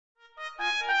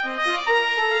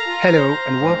Hello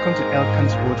and welcome to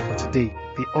Elkan's Word for Today,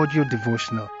 the audio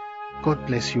devotional. God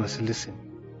bless you as you listen.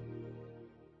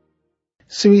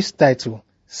 Series title,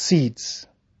 Seeds.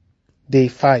 Day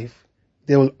 5.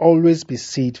 There will always be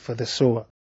seed for the sower.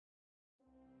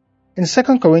 In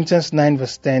 2 Corinthians 9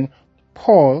 verse 10,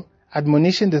 Paul,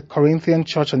 admonishing the Corinthian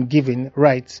church on giving,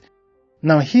 writes,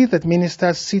 "Now he that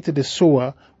ministers seed to the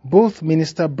sower, both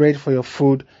minister bread for your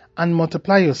food, and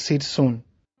multiply your seed soon."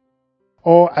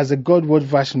 Or, as the God Word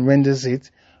version renders it,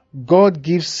 God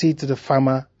gives seed to the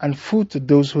farmer and food to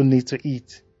those who need to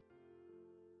eat.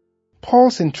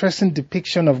 Paul's interesting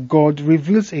depiction of God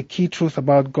reveals a key truth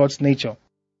about God's nature.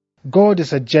 God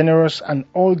is a generous and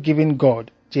all-giving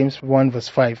God, James 1 verse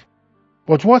 5.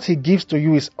 But what he gives to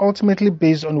you is ultimately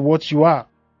based on what you are.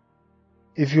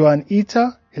 If you are an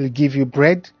eater, he'll give you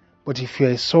bread, but if you're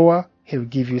a sower, he'll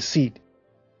give you seed.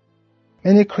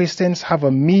 Many Christians have a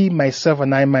me, myself,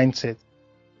 and I mindset.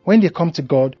 When they come to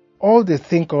God, all they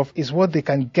think of is what they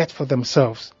can get for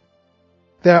themselves.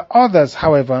 There are others,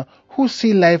 however, who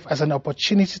see life as an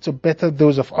opportunity to better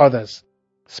those of others,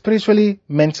 spiritually,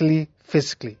 mentally,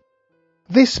 physically.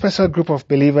 This special group of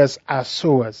believers are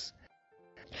sowers.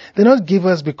 They're not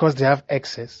givers because they have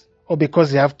excess, or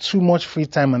because they have too much free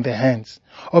time on their hands,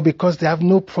 or because they have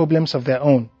no problems of their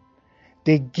own.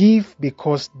 They give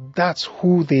because that's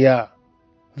who they are.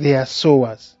 They are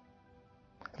sowers.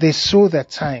 They sow their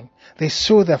time, they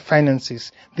sow their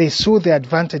finances, they sow their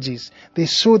advantages, they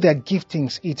sow their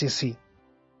giftings, etc.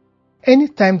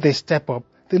 Anytime they step up,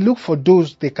 they look for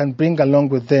those they can bring along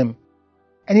with them.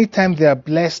 Anytime they are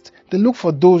blessed, they look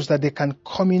for those that they can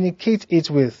communicate it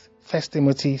with. 1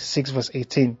 Timothy 6 verse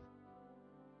 18.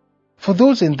 For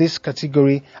those in this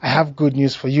category, I have good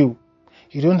news for you.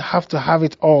 You don't have to have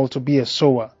it all to be a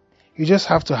sower. You just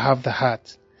have to have the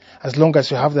heart. As long as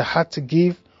you have the heart to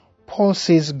give, Paul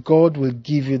says God will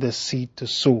give you the seed to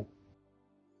sow.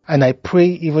 And I pray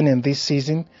even in this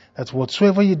season that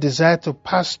whatsoever you desire to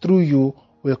pass through you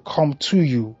will come to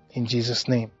you in Jesus'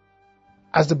 name.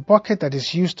 As the bucket that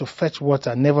is used to fetch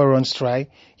water never runs dry,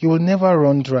 you will never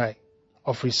run dry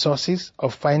of resources,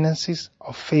 of finances,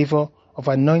 of favor, of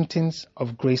anointings,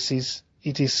 of graces,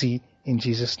 etc. in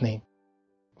Jesus' name.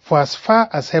 For as far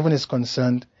as heaven is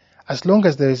concerned, as long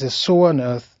as there is a sower on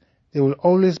earth, there will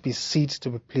always be seeds to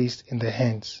be placed in their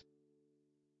hands.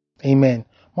 Amen.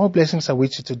 More blessings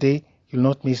await you today. You'll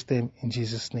not miss them in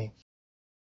Jesus' name.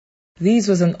 This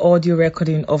was an audio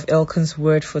recording of Elkan's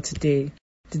Word for Today,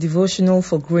 the devotional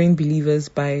for growing believers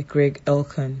by Greg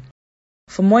Elkan.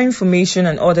 For more information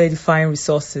and other edifying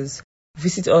resources,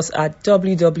 visit us at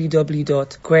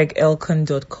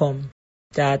www.gregelkan.com.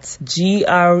 That's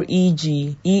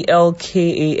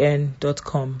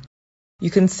GREGELKAN.com. You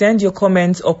can send your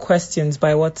comments or questions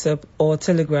by WhatsApp or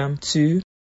Telegram to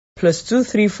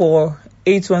 +234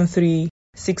 813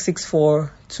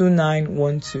 664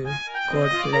 2912.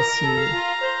 God bless you.